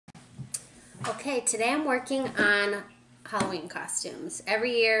Okay, today I'm working on Halloween costumes.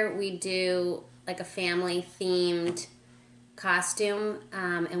 Every year we do like a family themed costume,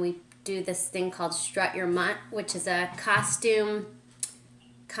 and we do this thing called Strut Your Mutt, which is a costume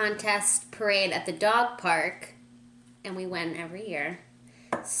contest parade at the dog park, and we win every year.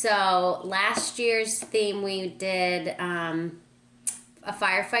 So last year's theme we did a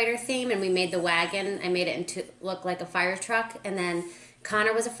firefighter theme, and we made the wagon. I made it into look like a fire truck, and then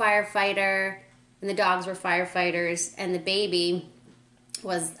Connor was a firefighter, and the dogs were firefighters, and the baby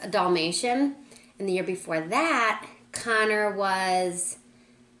was a Dalmatian. And the year before that, Connor was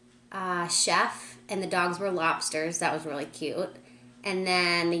a chef, and the dogs were lobsters. That was really cute. And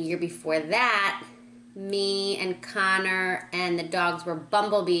then the year before that, me and Connor and the dogs were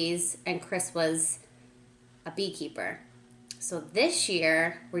bumblebees, and Chris was a beekeeper. So this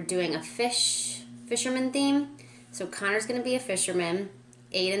year, we're doing a fisherman theme. So Connor's going to be a fisherman.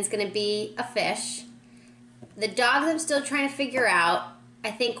 Aiden's going to be a fish. The dogs I'm still trying to figure out.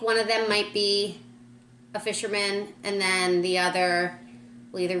 I think one of them might be a fisherman, and then the other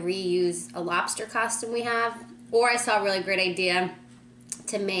will either reuse a lobster costume we have, or I saw a really great idea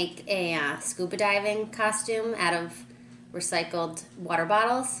to make a scuba diving costume out of recycled water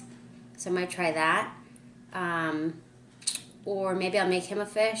bottles. So I might try that. Or maybe I'll make him a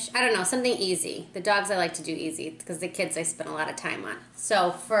fish. I don't know, something easy. The dogs I like to do easy because the kids I spend a lot of time on. So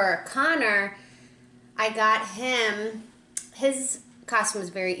for Connor, I got him, his costume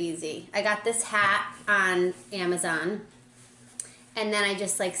was very easy. I got this hat on Amazon, and then I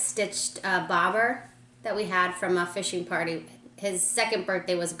just like stitched a bobber that we had from a fishing party. His second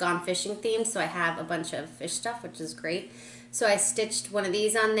birthday was gone fishing themed, so I have a bunch of fish stuff, which is great. So I stitched one of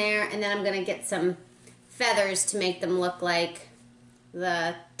these on there, and then I'm going to get some feathers to make them look like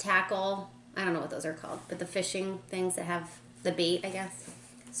the tackle. I don't know what those are called, but the fishing things that have the bait, I guess.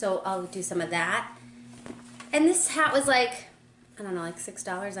 So I'll do some of that. And this hat was like, I don't know, like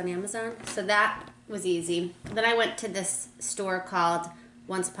 $6 on Amazon. So that was easy. Then I went to this store called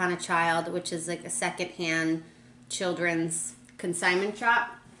Once Upon a Child, which is like a secondhand children's consignment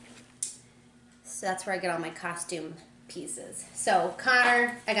shop. So that's where I get all my costume pieces. So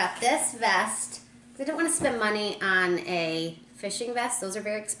Connor, I got this vest. I didn't want to spend money on a fishing vest. Those are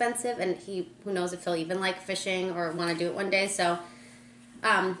very expensive, and who knows if he'll even like fishing or want to do it one day. So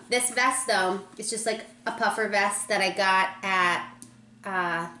this vest, though, is just like a puffer vest that I got at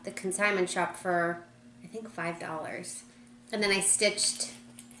the consignment shop for, I think, $5. And then I stitched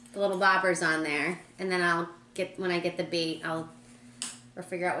the little bobbers on there, and then when I get the bait, or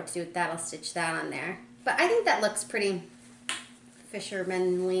figure out what to do with that, I'll stitch that on there. But I think that looks pretty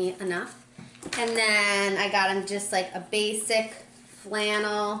fishermanly enough. And then I got him just like a basic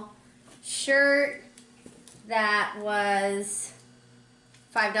flannel shirt that was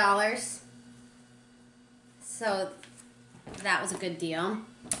 $5. So that was a good deal.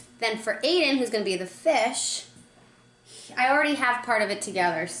 Then for Aiden, who's going to be the fish, I already have part of it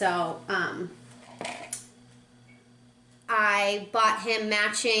together. So I bought him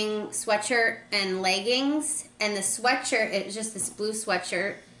matching sweatshirt and leggings. And the sweatshirt, it's just this blue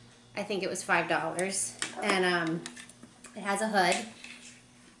sweatshirt. I think it was $5, and it has a hood.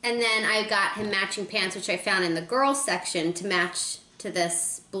 And then I got him matching pants, which I found in the girls section to match to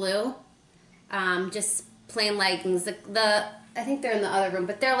this blue. Just plain leggings. I think they're in the other room,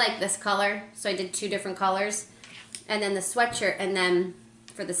 but they're like this color. So I did 2 different colors. And then the sweatshirt, and then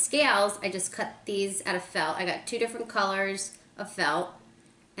for the scales, I just cut these out of felt. I got 2 different colors of felt,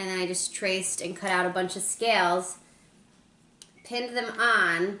 and then I just traced and cut out a bunch of scales, pinned them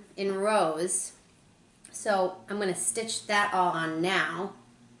on in rows. So I'm going to stitch that all on now.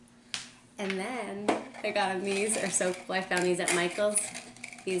 And then I got him these. Are so cool. I found these at Michael's.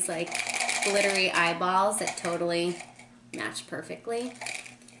 These like glittery eyeballs that totally match perfectly.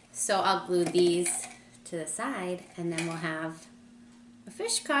 So I'll glue these to the side, and then we'll have a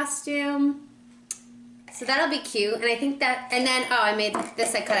fish costume. So that'll be cute. And I think that, and then, oh, I made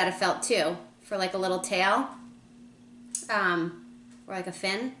this, I cut out of felt too, for like a little tail. Or like a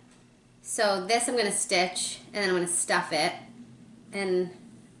fin. So this I'm going to stitch, and then I'm going to stuff it. And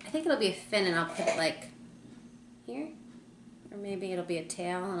I think it'll be a fin, and I'll put it like here. Or maybe it'll be a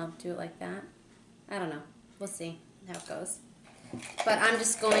tail, and I'll do it like that. I don't know. We'll see how it goes. But I'm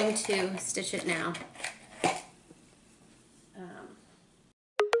just going to stitch it now.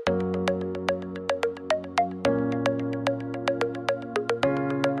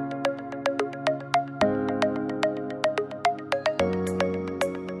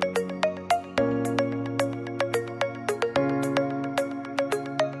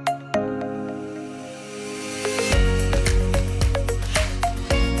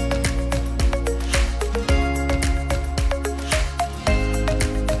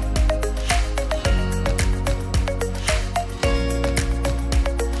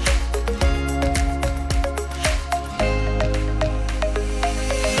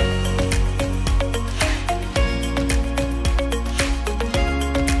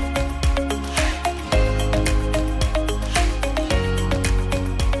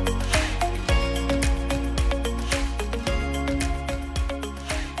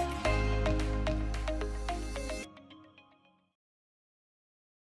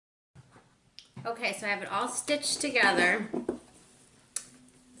 Okay, so I have it all stitched together.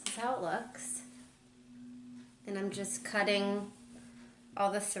 This is how it looks. And I'm just cutting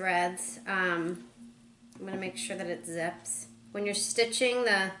all the threads. I'm going to make sure that it zips. When you're stitching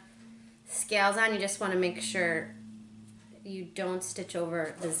the scales on, you just want to make sure you don't stitch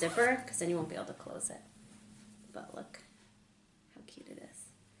over the zipper, because then you won't be able to close it. But look how cute it is.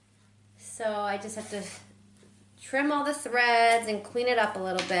 So I just have to trim all the threads and clean it up a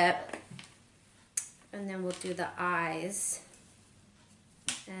little bit. And then we'll do the eyes.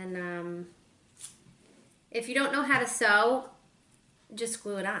 And if you don't know how to sew, just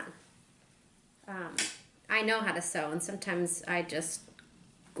glue it on. I know how to sew, and sometimes I just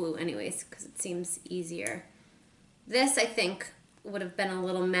glue anyways because it seems easier. This, I think, would have been a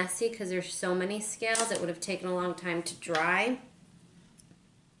little messy because there's so many scales. It would have taken a long time to dry.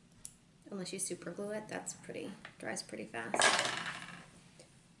 Unless you super glue it, dries pretty fast.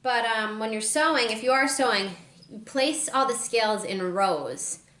 But when you're sewing, if you are sewing, you place all the scales in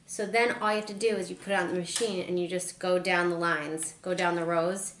rows. So then all you have to do is you put it on the machine and you just go down the lines, go down the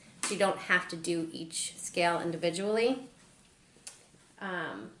rows. So you don't have to do each scale individually.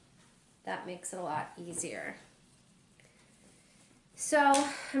 That makes it a lot easier. So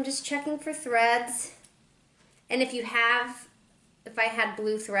I'm just checking for threads. And if I had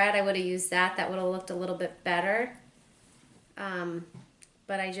blue thread, I would have used that. That would have looked a little bit better.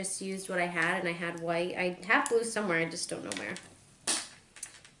 But I just used what I had, and I had white. I have blue somewhere, I just don't know where.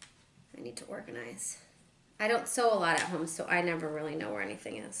 I need to organize. I don't sew a lot at home, so I never really know where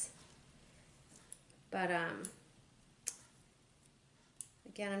anything is. But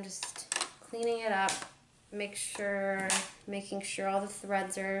again, I'm just cleaning it up, making sure all the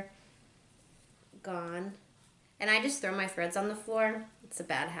threads are gone. And I just throw my threads on the floor. It's a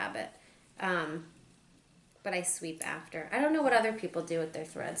bad habit. But I sweep after. I don't know what other people do with their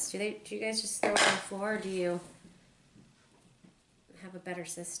threads. Do you guys just throw it on the floor, or do you have a better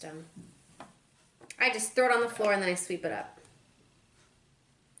system? I just throw it on the floor and then I sweep it up.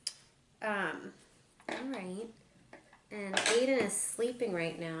 Alright. And Aiden is sleeping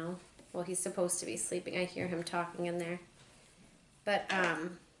right now. Well, he's supposed to be sleeping. I hear him talking in there. But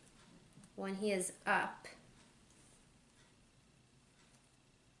when he is up,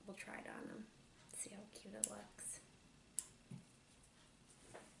 we'll try it on him. See how cute it looks.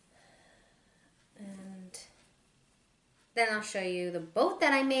 And then I'll show you the boat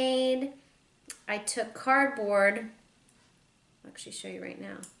that I made. I took cardboard. I'll actually show you right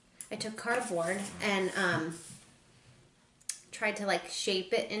now. I took cardboard and tried to like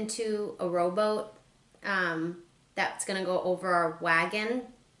shape it into a rowboat that's gonna go over our wagon.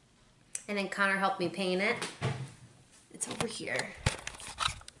 And then Connor helped me paint it. It's over here.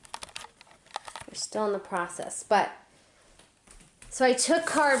 We're still in the process, but so I took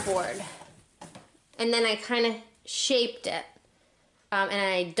cardboard and then I kind of shaped it and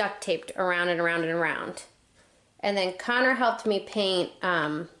I duct taped around and around and around. And then Connor helped me paint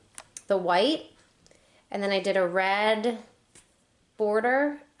the white, and then I did a red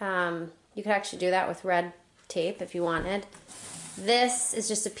border. You could actually do that with red tape if you wanted. This is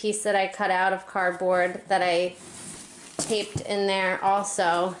just a piece that I cut out of cardboard that I taped in there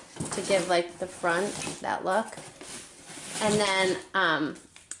also to give like the front that look. And then I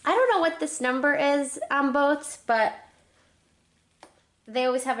don't know what this number is on boats, but they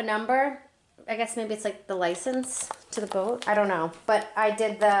always have a number. I guess maybe it's like the license to the boat. I don't know. But I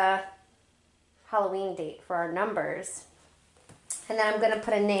did the Halloween date for our numbers. And then I'm going to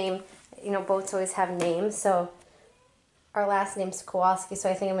put a name. You know, boats always have names. So our last name's Kowalski, so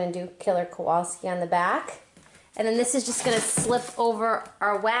I think I'm going to do Killer Kowalski on the back. And then this is just going to slip over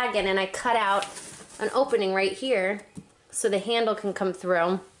our wagon, and I cut out an opening right here so the handle can come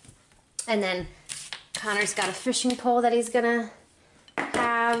through. And then Connor's got a fishing pole that he's going to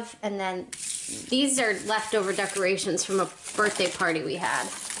have. And then these are leftover decorations from a birthday party we had.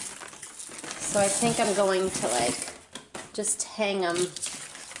 So I think I'm going to like just hang them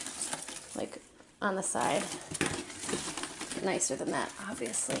like on the side. Nicer than that,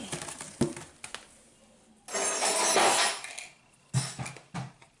 obviously.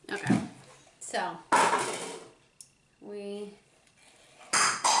 Okay, so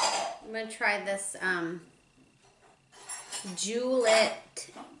I'm gonna try this Jewel-It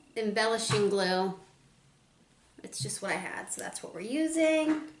embellishing glue. It's just what I had, so that's what we're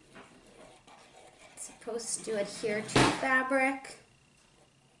using. It's supposed to adhere to fabric.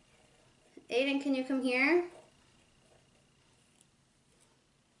 Aiden, can you come here?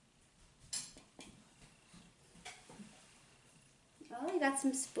 Oh, you got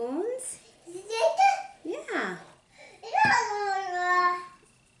some spoons? Yeah.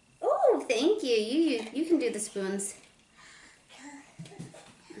 Oh, thank Thank you. You can do the spoons.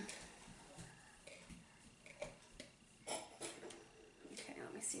 Okay,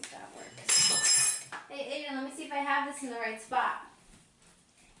 let me see if that works. Hey, Aiden, let me see if I have this in the right spot.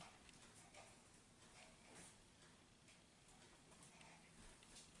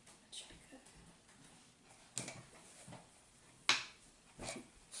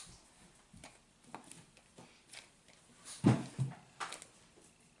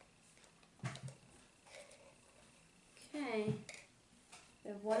 Okay,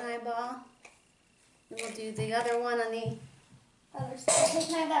 we have one eyeball, and we'll do the other one on the other side. Hey,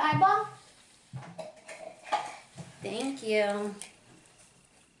 can I have that eyeball? Thank you.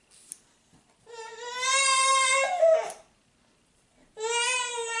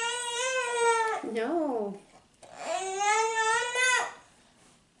 No.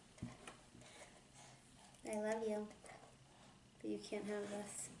 I love you, but you can't have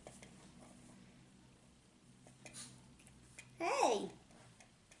this. Hey!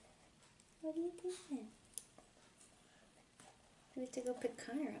 What are you doing? We have to go pick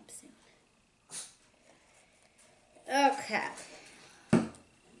Connor up soon. Okay.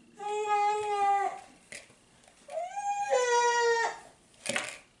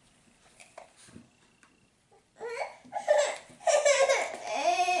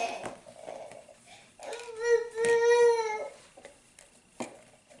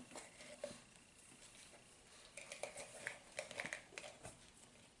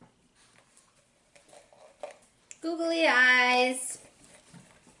 Googly eyes.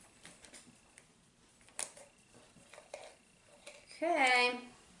 Okay,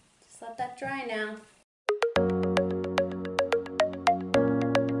 just let that dry now.